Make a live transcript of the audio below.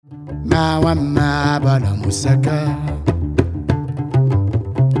ma wama bala musaka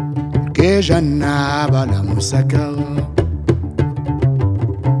ke janna bala musaka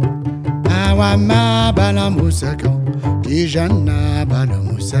ma wama bala musaka ke janna bala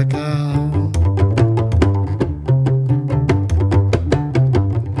musaka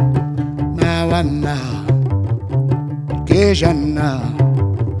ma wama ke janna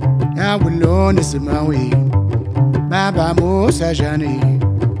ya wulon ismawi baba musa jani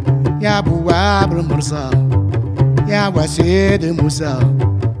يا بواب المرصى يا وسيد موسى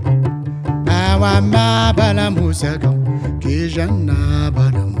ما بلا موسكا كي جنة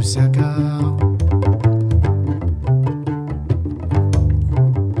بلا موسكا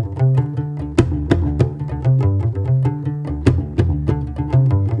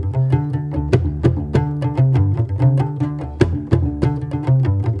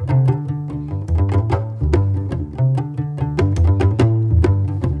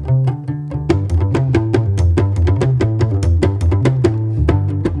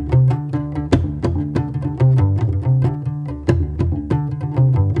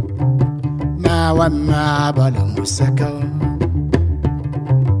وما بلا مسكا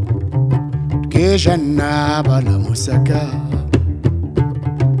كي جنة بلا مسكا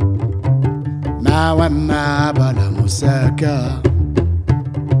ما وما بلا مسكا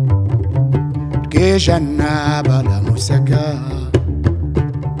كي جنة بلا مسكا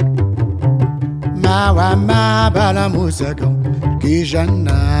ما وما بلا مسكا كي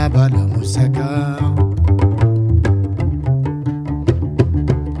جنة بلا مسكا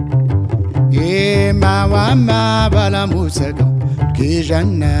ما وما بلا موسكا كي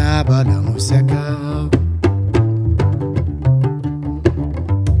جنة بلا موسكا